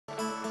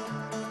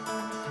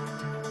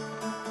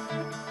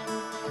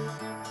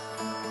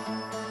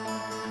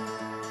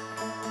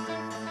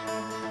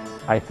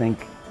I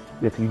think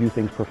if you do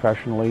things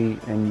professionally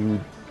and you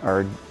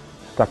are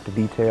stuck to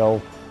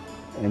detail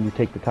and you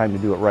take the time to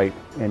do it right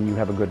and you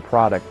have a good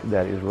product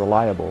that is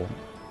reliable,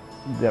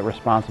 that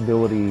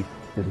responsibility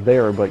is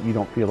there, but you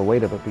don't feel the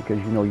weight of it because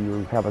you know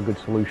you have a good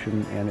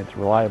solution and it's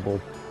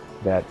reliable,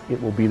 that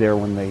it will be there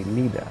when they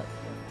need that.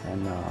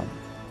 And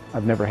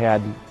I've never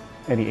had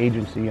any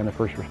agency on the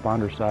first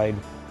responder side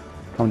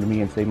come to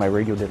me and say my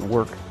radio didn't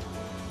work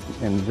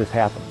and this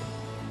happened.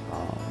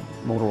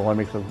 Motorola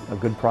makes a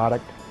good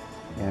product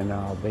and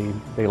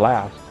they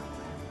last,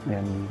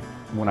 and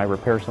when I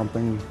repair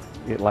something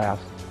it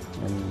lasts,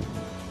 and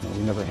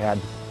we never had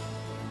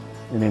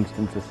an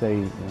instance to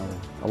say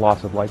a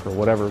loss of life or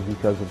whatever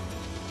because of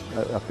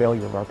a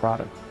failure of our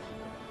product.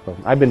 So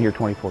I've been here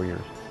 24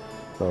 years,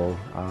 so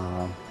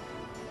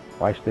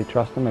why should they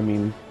trust them? I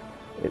mean,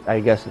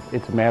 I guess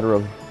it's a matter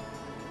of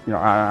our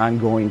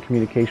ongoing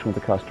communication with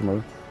the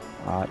customer,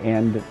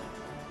 and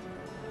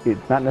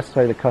it's not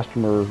necessarily the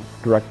customer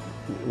direct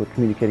with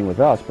communicating with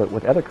us, but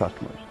with other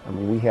customers. I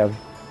mean, we have,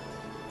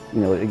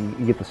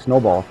 you get the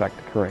snowball effect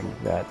occurring,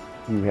 that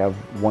you have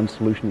one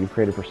solution you've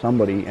created for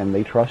somebody and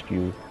they trust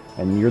you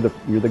and you're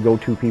the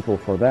go-to people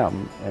for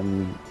them,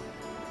 and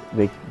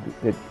it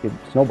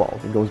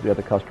snowballs. It goes to the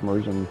other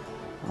customers and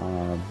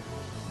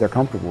they're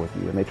comfortable with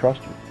you and they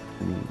trust you.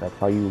 And that's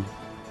how you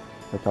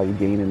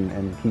gain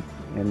and keep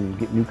and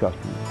get new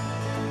customers.